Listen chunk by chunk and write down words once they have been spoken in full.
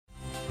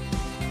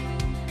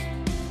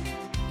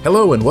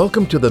Hello and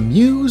welcome to the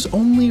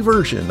Muse-only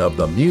version of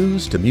the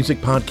Muse to Music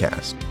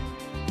podcast.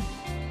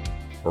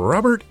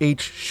 Robert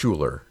H.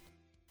 Schuller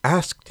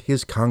asked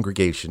his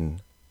congregation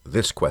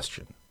this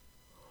question: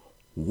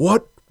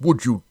 What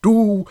would you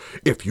do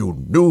if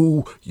you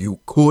knew you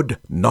could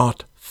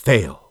not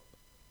fail?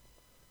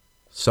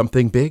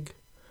 Something big?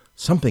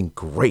 Something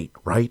great,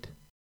 right?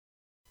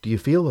 Do you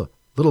feel a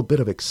little bit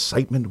of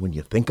excitement when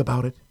you think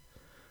about it?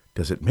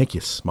 Does it make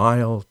you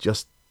smile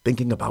just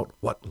thinking about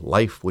what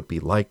life would be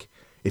like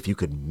if you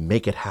could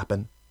make it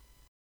happen?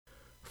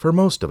 For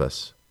most of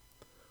us,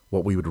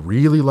 what we would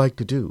really like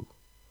to do,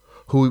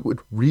 who we would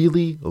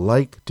really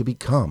like to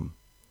become,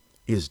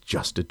 is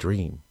just a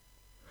dream.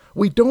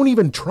 We don't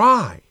even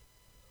try.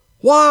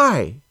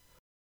 Why?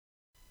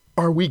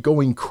 Are we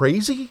going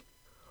crazy?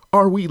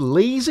 Are we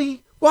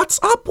lazy?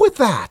 What's up with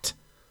that?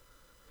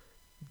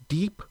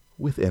 Deep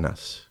within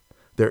us,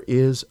 there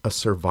is a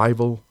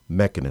survival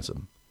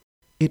mechanism.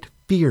 It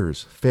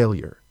fears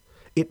failure.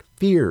 It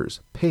fears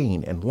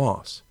pain and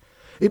loss.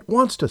 It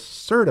wants to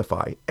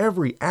certify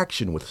every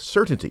action with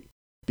certainty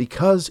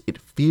because it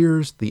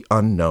fears the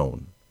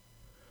unknown.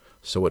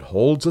 So it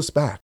holds us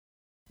back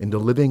into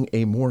living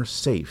a more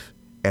safe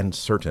and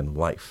certain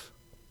life.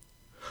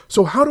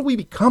 So how do we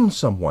become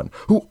someone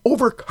who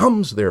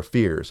overcomes their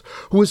fears,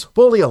 who is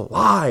fully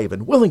alive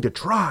and willing to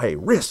try,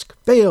 risk,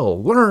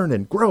 fail, learn,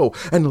 and grow,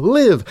 and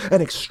live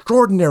an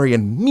extraordinary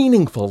and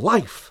meaningful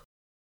life?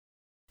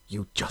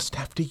 You just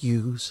have to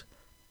use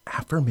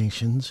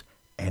affirmations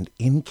and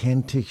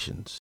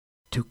incantations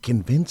to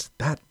convince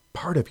that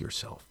part of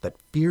yourself that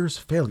fears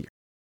failure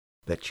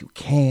that you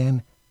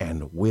can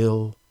and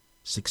will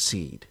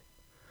succeed,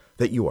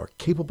 that you are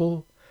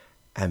capable,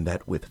 and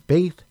that with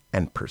faith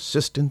and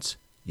persistence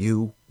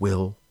you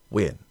will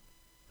win.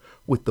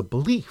 With the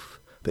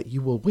belief that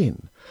you will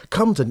win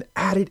comes an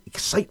added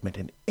excitement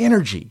and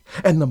energy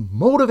and the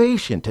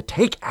motivation to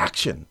take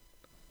action.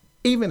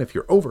 Even if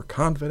you're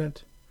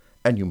overconfident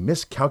and you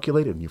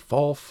miscalculate and you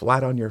fall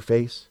flat on your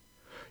face,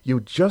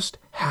 you just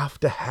have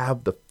to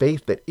have the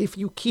faith that if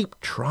you keep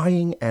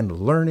trying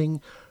and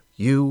learning,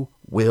 you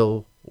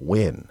will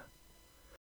win.